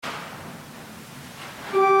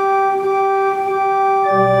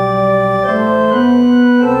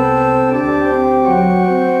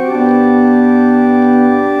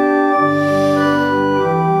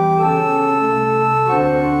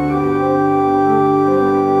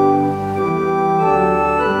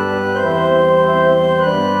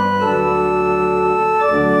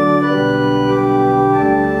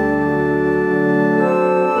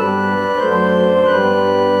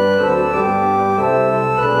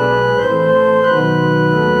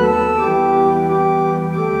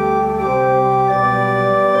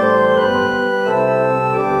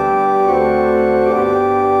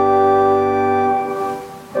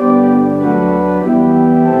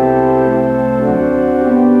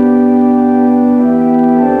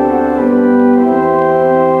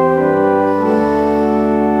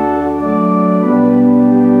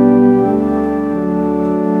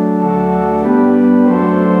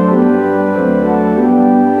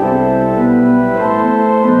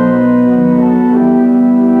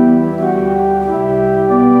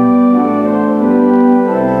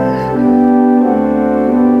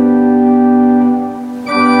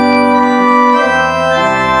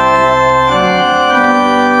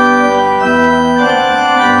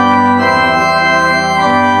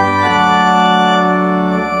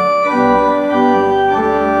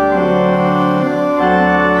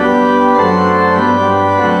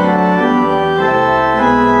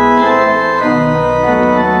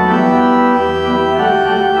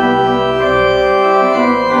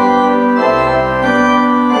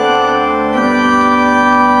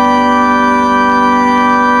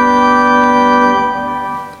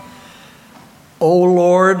O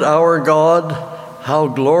Lord our God, how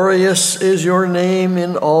glorious is your name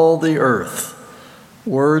in all the earth.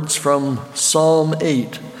 Words from Psalm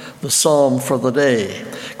 8, the psalm for the day.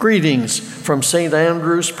 Greetings from St.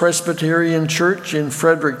 Andrew's Presbyterian Church in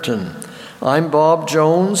Fredericton. I'm Bob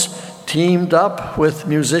Jones, teamed up with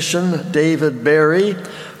musician David Barry,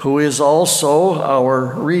 who is also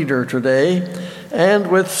our reader today, and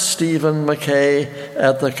with Stephen McKay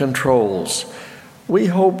at the controls. We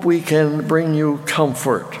hope we can bring you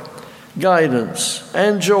comfort, guidance,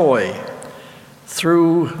 and joy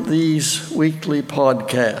through these weekly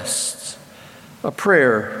podcasts. A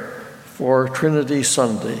prayer for Trinity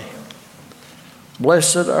Sunday.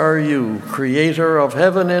 Blessed are you, Creator of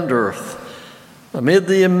heaven and earth. Amid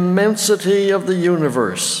the immensity of the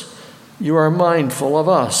universe, you are mindful of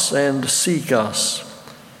us and seek us.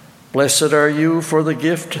 Blessed are you for the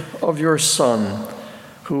gift of your Son,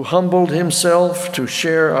 who humbled himself to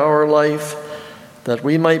share our life, that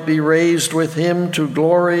we might be raised with him to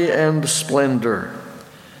glory and splendor.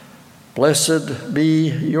 Blessed be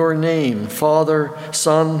your name, Father,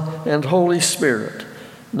 Son, and Holy Spirit,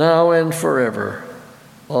 now and forever.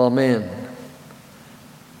 Amen.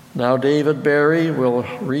 Now David Barry will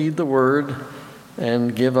read the word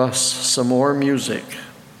and give us some more music.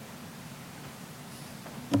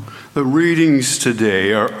 The readings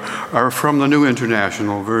today are from the New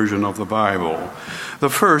International Version of the Bible. The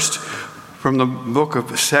first from the book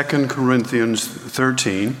of 2 Corinthians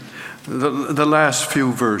 13, the last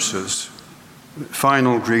few verses,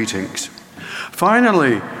 final greetings.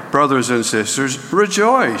 Finally, brothers and sisters,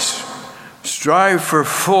 rejoice. Strive for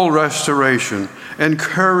full restoration.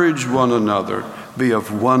 Encourage one another. Be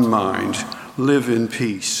of one mind. Live in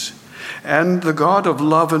peace. And the God of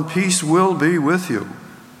love and peace will be with you.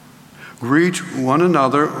 Greet one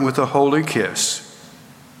another with a holy kiss.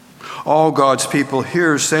 All God's people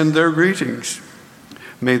here send their greetings.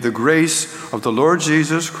 May the grace of the Lord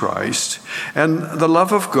Jesus Christ and the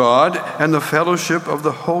love of God and the fellowship of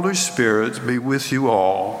the Holy Spirit be with you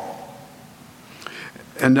all.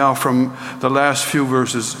 And now from the last few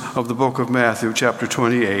verses of the book of Matthew, chapter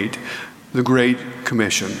 28, the Great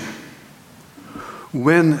Commission.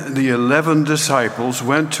 When the 11 disciples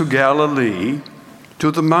went to Galilee, to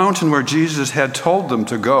the mountain where Jesus had told them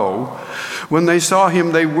to go, when they saw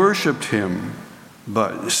him, they worshipped him,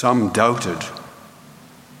 but some doubted.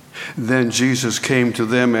 Then Jesus came to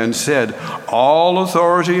them and said, "All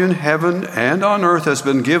authority in heaven and on earth has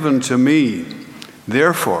been given to me.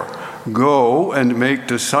 Therefore, go and make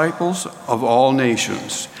disciples of all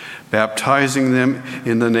nations, baptizing them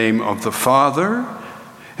in the name of the Father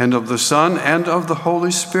and of the Son and of the Holy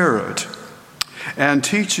Spirit, and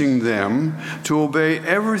teaching them to obey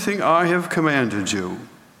everything I have commanded you.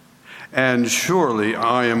 And surely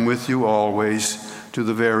I am with you always to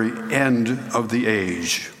the very end of the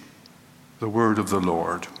age." The word of the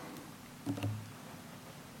Lord.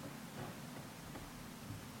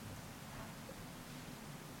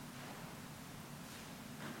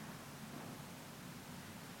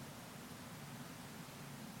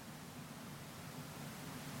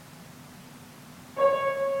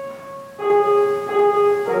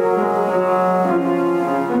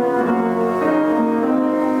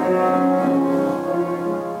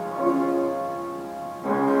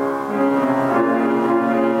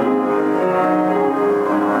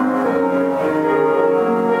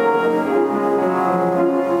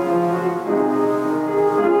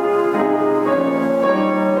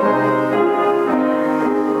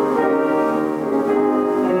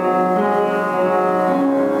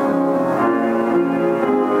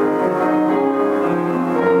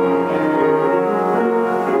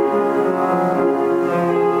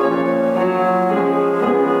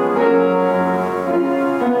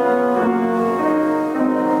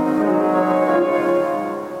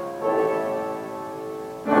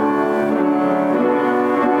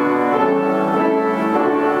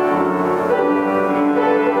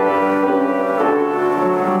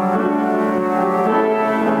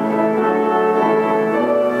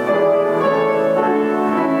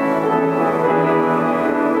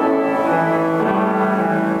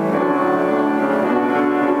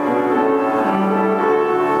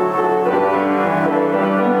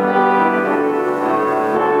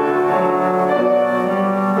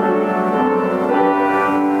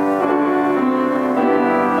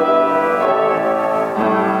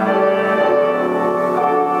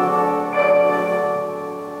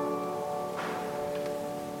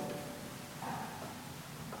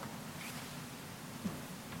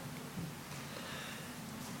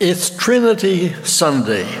 It's Trinity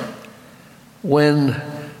Sunday when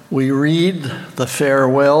we read the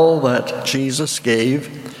farewell that Jesus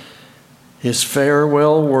gave his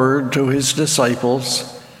farewell word to his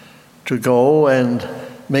disciples to go and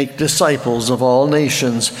make disciples of all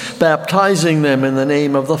nations, baptizing them in the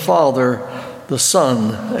name of the Father, the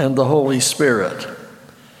Son, and the Holy Spirit.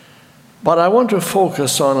 But I want to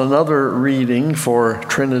focus on another reading for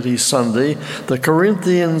Trinity Sunday, the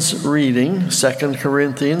Corinthians reading, 2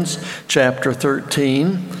 Corinthians chapter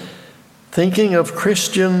 13, thinking of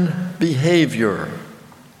Christian behavior.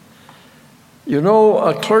 You know,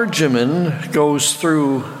 a clergyman goes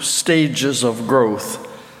through stages of growth,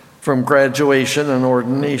 from graduation and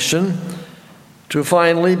ordination to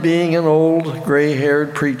finally being an old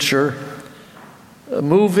gray-haired preacher,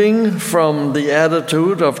 moving from the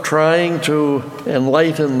attitude of trying to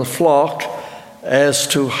enlighten the flock as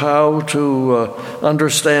to how to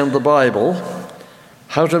understand the Bible,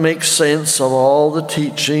 how to make sense of all the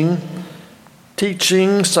teaching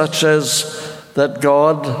such as that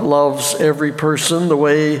God loves every person the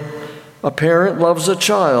way a parent loves a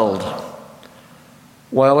child,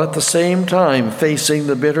 while at the same time facing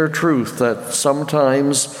the bitter truth that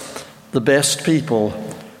sometimes the best people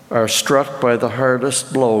are struck by the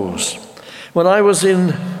hardest blows. When I was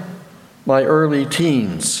in my early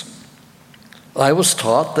teens, I was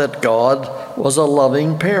taught that God was a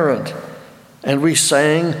loving parent, and we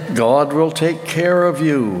sang, "God will take care of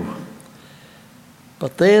you."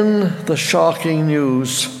 But then the shocking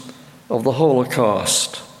news of the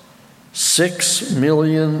Holocaust, 6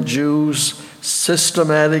 million Jews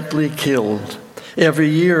systematically killed. Every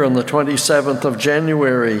year on the 27th of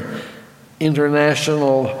January,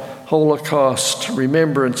 International Holocaust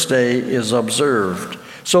Remembrance Day is observed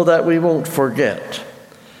so that we won't forget.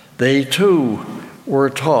 They too were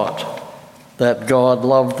taught that God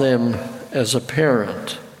loved them as a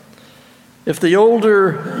parent. If the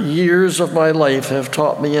older years of my life have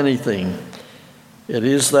taught me anything, it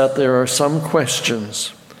is that there are some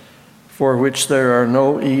questions for which there are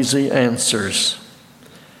no easy answers,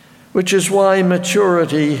 which is why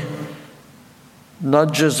maturity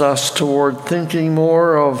nudges us toward thinking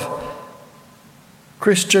more of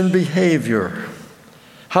Christian behavior.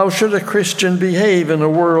 How should a Christian behave in a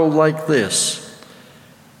world like this?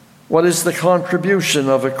 What is the contribution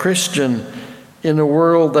of a Christian in a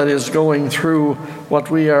world that is going through what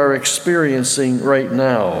we are experiencing right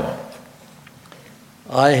now?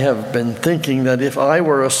 I have been thinking that if I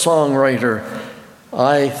were a songwriter,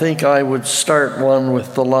 I think I would start one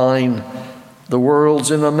with the line, "The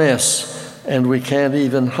world's in a mess and we can't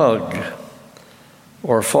even hug,"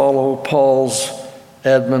 or follow Paul's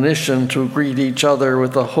admonition to greet each other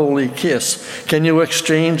with a holy kiss. Can you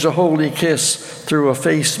exchange a holy kiss through a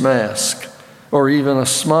face mask, or even a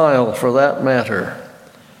smile for that matter?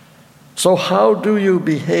 So how do you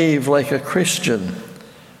behave like a Christian?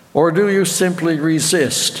 Or do you simply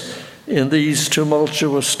resist in these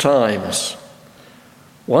tumultuous times?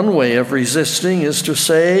 One way of resisting is to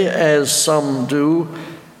say, as some do,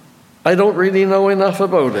 "I don't really know enough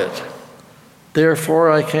about it,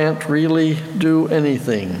 therefore I can't really do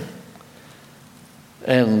anything."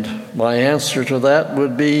 And my answer to that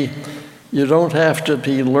would be, you don't have to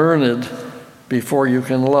be learned before you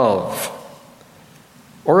can love.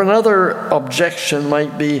 Or another objection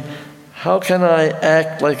might be, how can I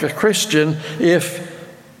act like a Christian if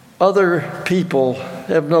other people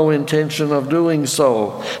have no intention of doing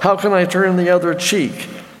so? How can I turn the other cheek,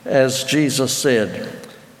 as Jesus said,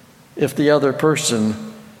 if the other person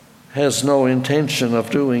has no intention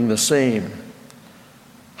of doing the same?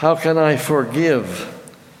 How can I forgive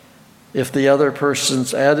if the other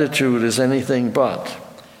person's attitude is anything but?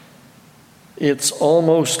 It's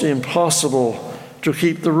almost impossible to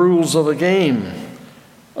keep the rules of a game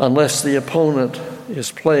unless the opponent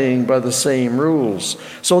is playing by the same rules.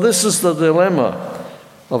 So this is the dilemma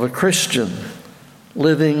of a Christian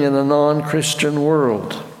living in a non-Christian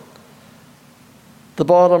world. The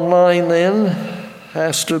bottom line then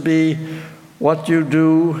has to be what you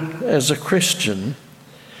do as a Christian.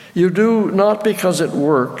 You do not because it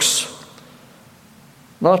works,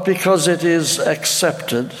 not because it is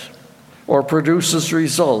accepted or produces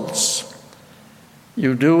results.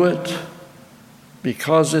 You do it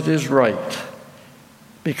because it is right,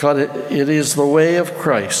 because it is the way of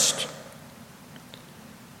Christ.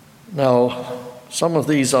 Now, some of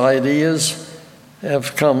these ideas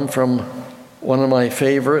have come from one of my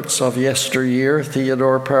favorites of yesteryear,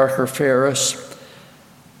 Theodore Parker Ferris.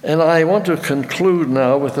 And I want to conclude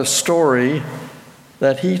now with a story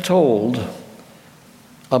that he told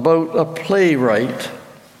about a playwright,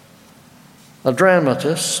 a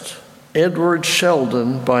dramatist, Edward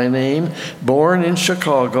Sheldon by name, born in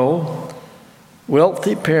Chicago,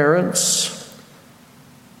 wealthy parents,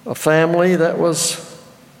 a family that was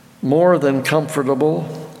more than comfortable,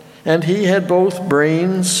 and he had both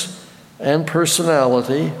brains and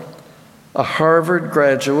personality, a Harvard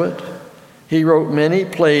graduate. He wrote many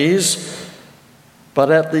plays,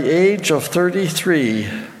 but at the age of 33,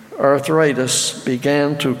 arthritis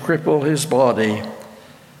began to cripple his body.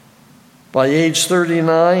 By age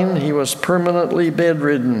 39, he was permanently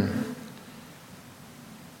bedridden.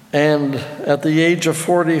 And at the age of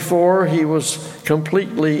 44, he was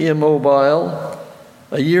completely immobile.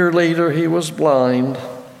 A year later, he was blind.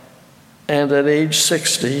 And at age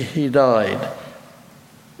 60, he died.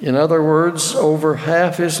 In other words, over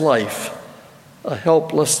half his life, a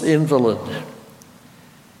helpless invalid.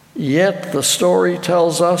 Yet the story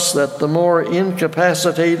tells us that the more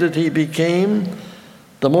incapacitated he became,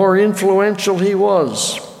 the more influential he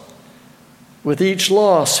was. With each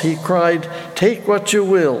loss, he cried, "Take what you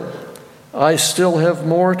will, I still have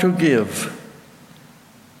more to give."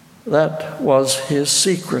 That was his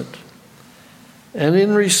secret. And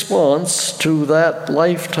in response to that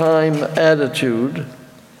lifetime attitude,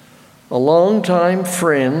 a longtime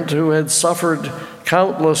friend who had suffered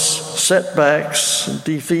countless setbacks,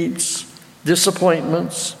 defeats,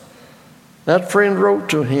 disappointments, that friend wrote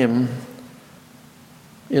to him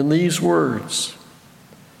in these words,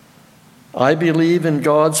 "I believe in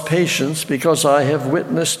God's patience because I have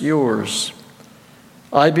witnessed yours.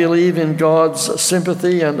 I believe in God's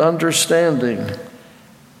sympathy and understanding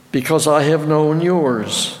because I have known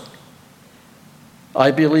yours.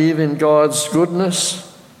 I believe in God's goodness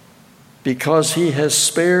because he has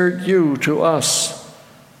spared you to us,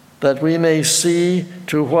 that we may see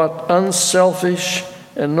to what unselfish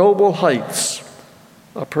and noble heights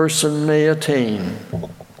a person may attain."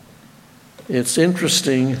 It's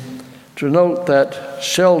interesting to note that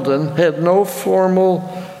Sheldon had no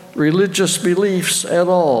formal religious beliefs at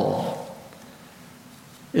all.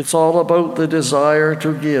 It's all about the desire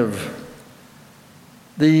to give,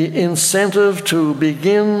 the incentive to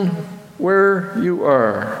begin where you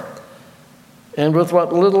are, and with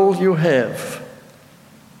what little you have,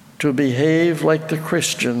 to behave like the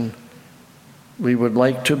Christian we would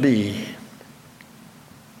like to be.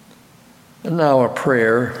 And now a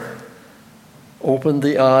prayer. Open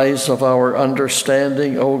the eyes of our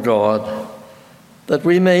understanding, O God, that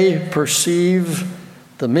we may perceive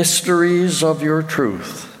the mysteries of your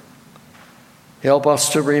truth. Help us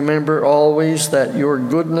to remember always that your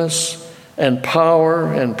goodness and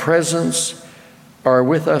power and presence are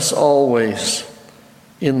with us always,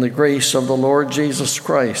 in the grace of the Lord Jesus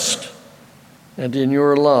Christ, and in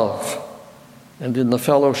your love, and in the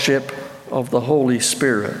fellowship of the Holy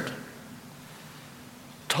Spirit.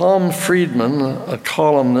 Tom Friedman, a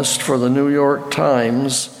columnist for the New York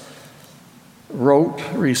Times, wrote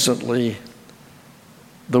recently,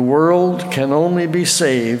 "The world can only be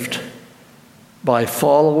saved by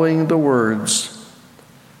following the words,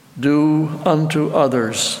 'Do unto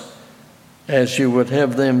others as you would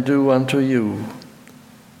have them do unto you.'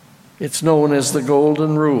 It's known as the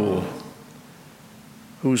Golden Rule,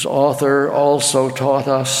 whose author also taught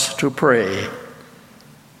us to pray,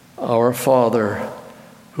 'Our Father,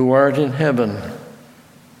 who art in heaven,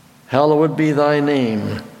 hallowed be thy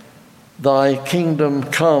name. Thy kingdom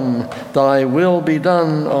come, thy will be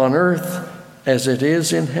done on earth as it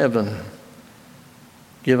is in heaven.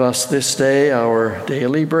 Give us this day our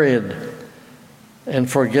daily bread, and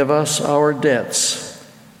forgive us our debts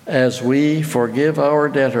as we forgive our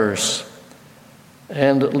debtors.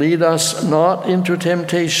 And lead us not into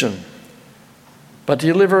temptation, but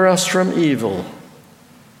deliver us from evil.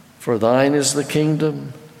 For thine is the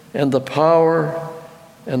kingdom, and the power,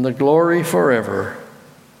 and the glory forever.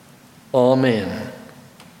 Amen."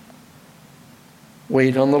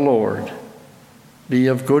 Wait on the Lord. Be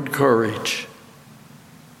of good courage.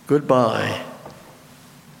 Goodbye.